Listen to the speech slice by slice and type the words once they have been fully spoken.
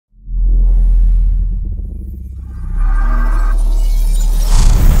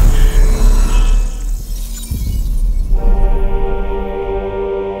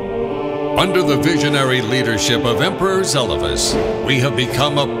Under the visionary leadership of Emperor Zelivus, we have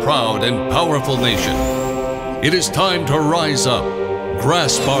become a proud and powerful nation. It is time to rise up,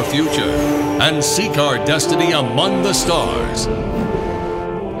 grasp our future, and seek our destiny among the stars.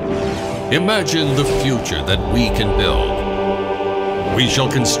 Imagine the future that we can build. We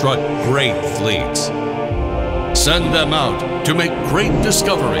shall construct great fleets, send them out to make great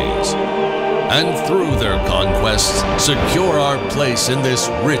discoveries, and through their conquests, secure our place in this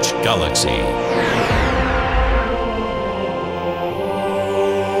rich galaxy.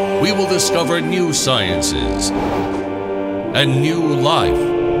 We will discover new sciences and new life.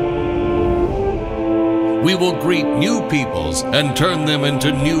 We will greet new peoples and turn them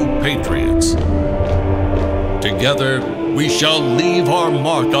into new patriots. Together, we shall leave our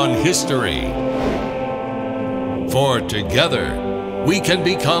mark on history. For together, we can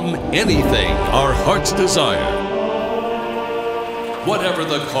become anything our hearts desire. Whatever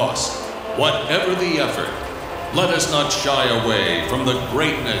the cost, whatever the effort, let us not shy away from the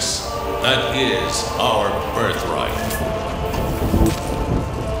greatness that is our birthright.